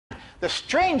The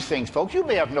strange things, folks, you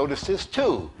may have noticed this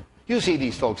too. You see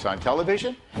these folks on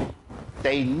television.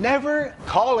 They never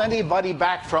call anybody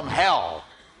back from hell.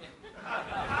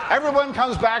 Everyone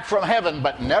comes back from heaven,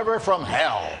 but never from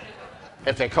hell.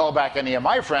 If they call back any of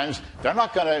my friends, they're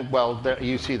not going to, well,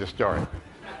 you see the story.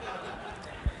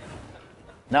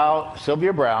 Now,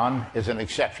 Sylvia Browne is an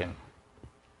exception.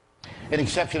 An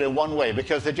exception in one way,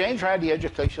 because the James Randi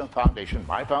Educational Foundation,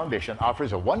 my foundation,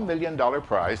 offers a $1 million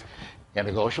prize in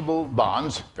negotiable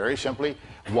bonds, very simply,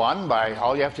 won by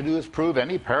all you have to do is prove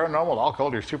any paranormal,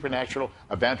 occult, or supernatural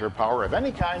event or power of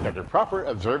any kind under proper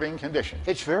observing conditions.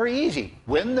 It's very easy.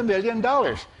 Win the $1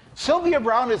 million. Sylvia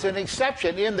Browne is an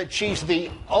exception in that she's the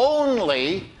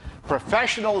only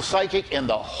professional psychic in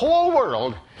the whole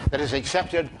world that has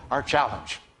accepted our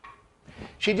challenge.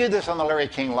 She did this on the Larry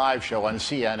King Live show on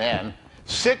CNN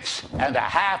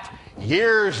 6.5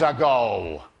 years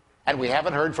ago. And we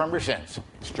haven't heard from her since.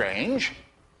 Strange.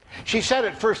 She said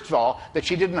it, first of all, that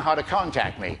she didn't know how to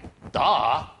contact me.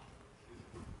 Duh.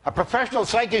 A professional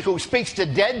psychic who speaks to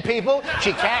dead people?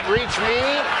 She can't reach me?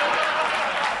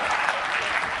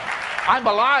 I'm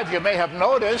alive, you may have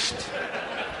noticed.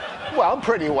 Well,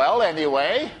 pretty well,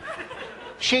 anyway.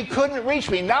 She couldn't reach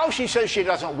me. Now she says she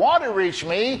doesn't want to reach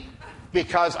me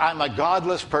because I'm a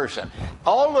godless person.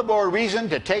 All the more reason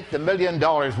to take the $1 million,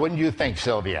 wouldn't you think,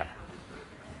 Sylvia?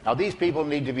 Now, these people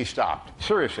need to be stopped.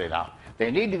 Seriously now.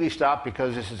 They need to be stopped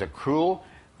because this is a cruel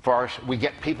farce. We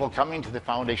get people coming to the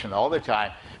foundation all the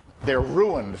time. They're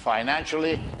ruined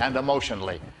financially and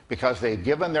emotionally because they've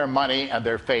given their money and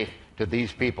their faith to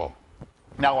these people.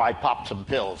 Now, I popped some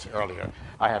pills earlier.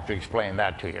 I have to explain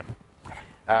that to you.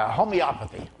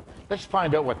 Homeopathy. Let's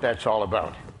find out what that's all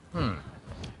about.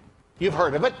 You've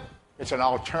heard of it. It's an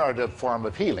alternative form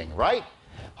of healing, right?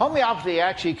 Homeopathy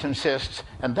actually consists,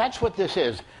 and that's what this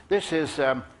is. This is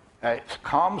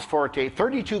Calms Forte,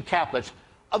 32 caplets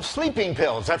of sleeping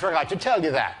pills. I forgot to tell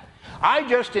you that. I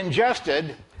just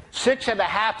ingested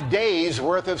 6.5 days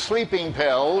worth of sleeping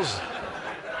pills.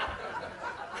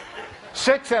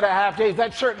 6.5 days,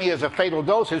 that certainly is a fatal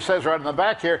dose. It says right on the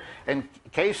back here, in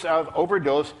case of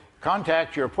overdose,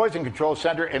 contact your poison control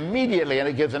center immediately, and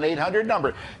it gives an 800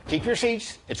 number. Keep your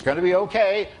seats. It's going to be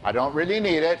okay. I don't really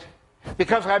need it.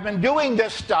 Because I've been doing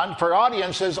this stunt for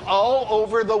audiences all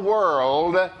over the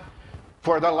world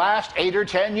for the last 8 or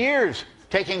 10 years,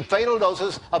 taking fatal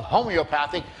doses of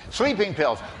homeopathic sleeping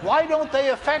pills. Why don't they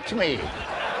affect me?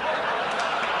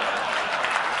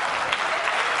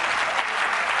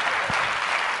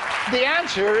 The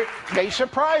answer may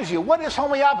surprise you. What is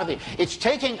homeopathy? It's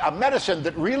taking a medicine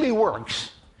that really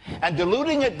works and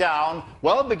diluting it down,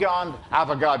 well beyond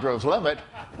Avogadro's limit,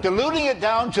 diluting it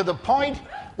down to the point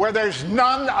where there's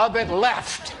none of it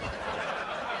left.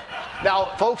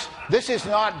 Now, folks, this is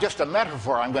not just a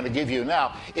metaphor I'm going to give you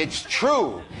now. It's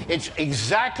true. It's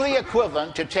exactly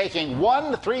equivalent to taking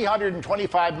one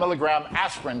 325 milligram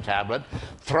aspirin tablet,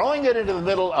 throwing it into the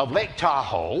middle of Lake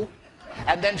Tahoe,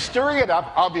 and then stirring it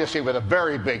up, obviously with a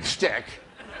very big stick,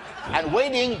 and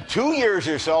waiting 2 years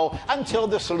or so until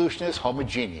the solution is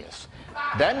homogeneous.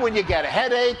 Then when you get a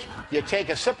headache, you take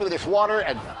a sip of this water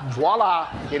and voila,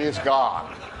 it is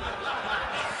gone.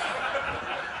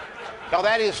 Now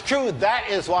that is true. That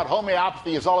is what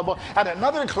homeopathy is all about. And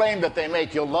another claim that they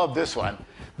make, you'll love this one.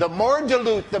 The more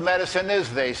dilute the medicine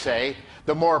is, they say,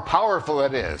 the more powerful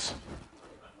it is.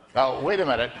 Now, wait a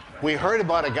minute. We heard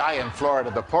about a guy in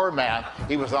Florida, the poor man.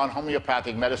 He was on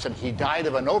homeopathic medicine. He died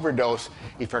of an overdose.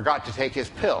 He forgot to take his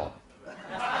pill.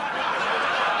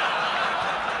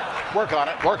 Work on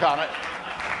it. Work on it.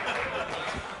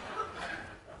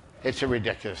 It's a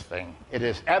ridiculous thing. It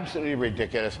is absolutely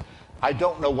ridiculous. I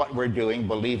don't know what we're doing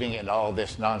believing in all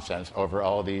this nonsense over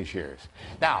all these years.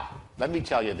 Now, let me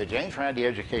tell you, the James Randi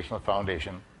Educational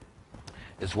Foundation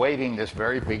is waving this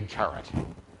very big carrot.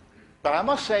 But I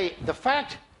must say, the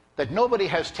fact that nobody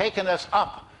has taken us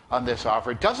up on this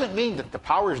offer doesn't mean that the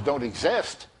powers don't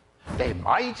exist. They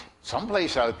might,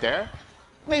 someplace out there.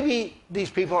 Maybe these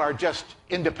people are just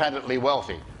independently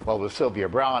wealthy. Well, with Sylvia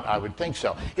Browne, I would think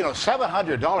so. You know,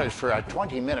 $700 for a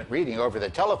 20-minute reading over the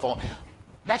telephone,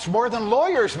 that's more than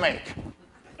lawyers make.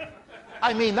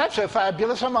 I mean, that's a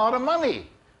fabulous amount of money.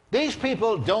 These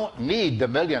people don't need the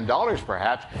 $1 million,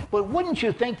 perhaps, but wouldn't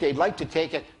you think they'd like to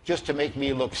take it just to make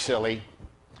me look silly?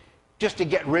 Just to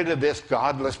get rid of this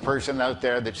godless person out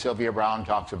there that Sylvia Browne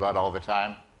talks about all the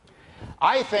time?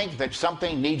 I think that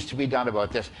something needs to be done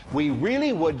about this. We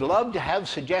really would love to have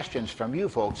suggestions from you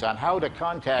folks on how to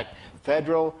contact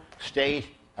federal, state,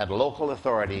 and local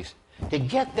authorities to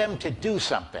get them to do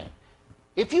something.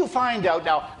 If you find out,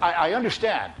 now, I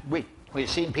understand, We've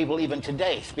seen people even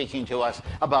today speaking to us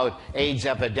about AIDS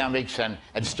epidemics and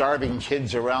starving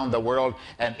kids around the world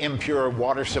and impure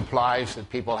water supplies that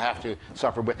people have to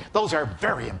suffer with. Those are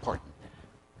very important,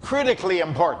 critically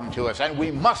important to us, and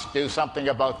we must do something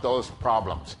about those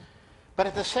problems. But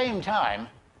at the same time,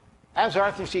 as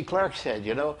Arthur C. Clarke said,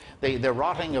 you know, the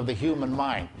rotting of the human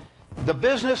mind. The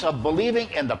business of believing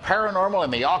in the paranormal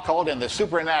and the occult and the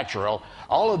supernatural,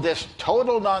 all of this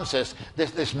total nonsense,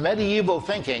 this medieval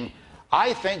thinking,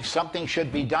 I think something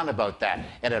should be done about that,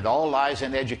 and it all lies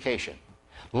in education.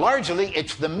 Largely,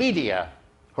 it's the media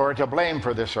who are to blame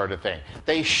for this sort of thing.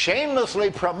 They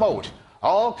shamelessly promote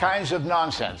all kinds of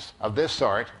nonsense of this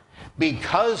sort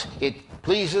because it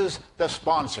pleases the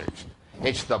sponsors.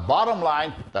 It's the bottom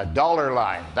line, the dollar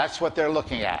line. That's what they're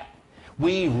looking at.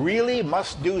 We really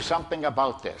must do something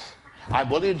about this. I'm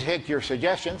willing to take your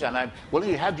suggestions, and I'm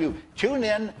willing to have you tune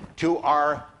in to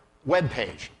our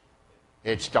webpage.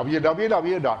 It's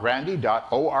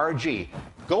www.randi.org.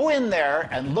 Go in there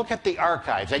and look at the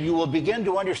archives, and you will begin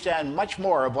to understand much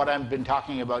more of what I've been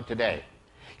talking about today.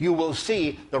 You will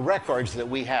see the records that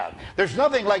we have. There's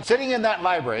nothing like sitting in that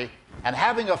library and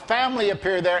having a family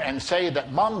appear there and say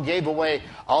that Mom gave away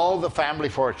all the family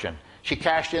fortune. She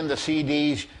cashed in the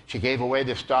CDs, she gave away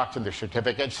the stocks and the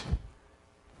certificates.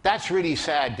 That's really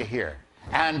sad to hear.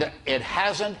 And it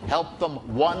hasn't helped them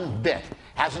one bit,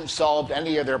 hasn't solved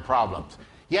any of their problems.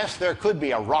 Yes, there could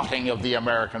be a rotting of the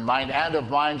American mind and of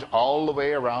minds all the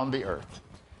way around the earth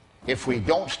if we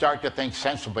don't start to think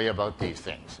sensibly about these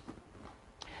things.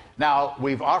 Now,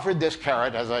 we've offered this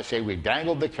carrot, as I say, we've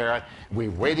dangled the carrot,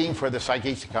 we're waiting for the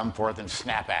psychics to come forth and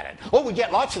snap at it. Oh, we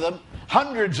get lots of them,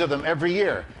 hundreds of them every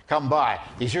year come by.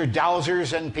 These are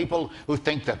dowsers and people who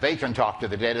think that they can talk to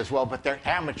the dead as well, but they're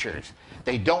amateurs.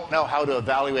 They don't know how to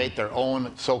evaluate their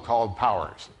own so-called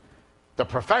powers. The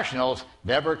professionals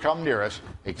never come near us,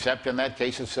 except in that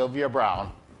case of Sylvia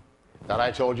Brown that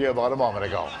I told you about a moment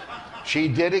ago. She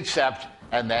did accept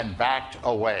and then backed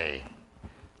away.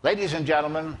 Ladies and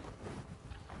gentlemen,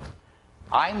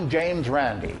 I'm James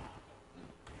Randi,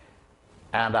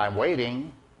 and I'm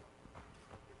waiting.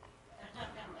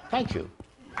 Thank you.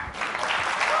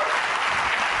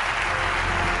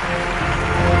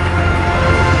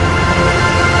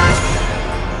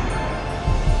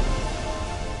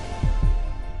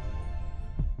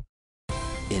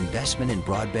 Investment in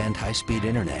broadband high-speed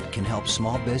internet can help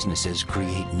small businesses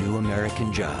create new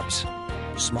American jobs.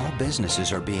 Small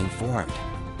businesses are being formed.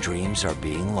 Dreams are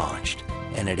being launched.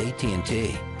 And at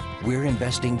AT&T, we're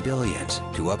investing billions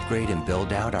to upgrade and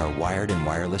build out our wired and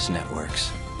wireless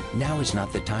networks. Now is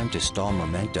not the time to stall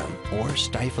momentum or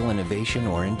stifle innovation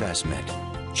or investment.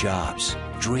 Jobs,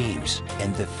 dreams,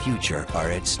 and the future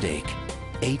are at stake.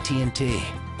 AT&T,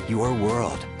 your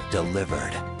world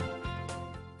delivered.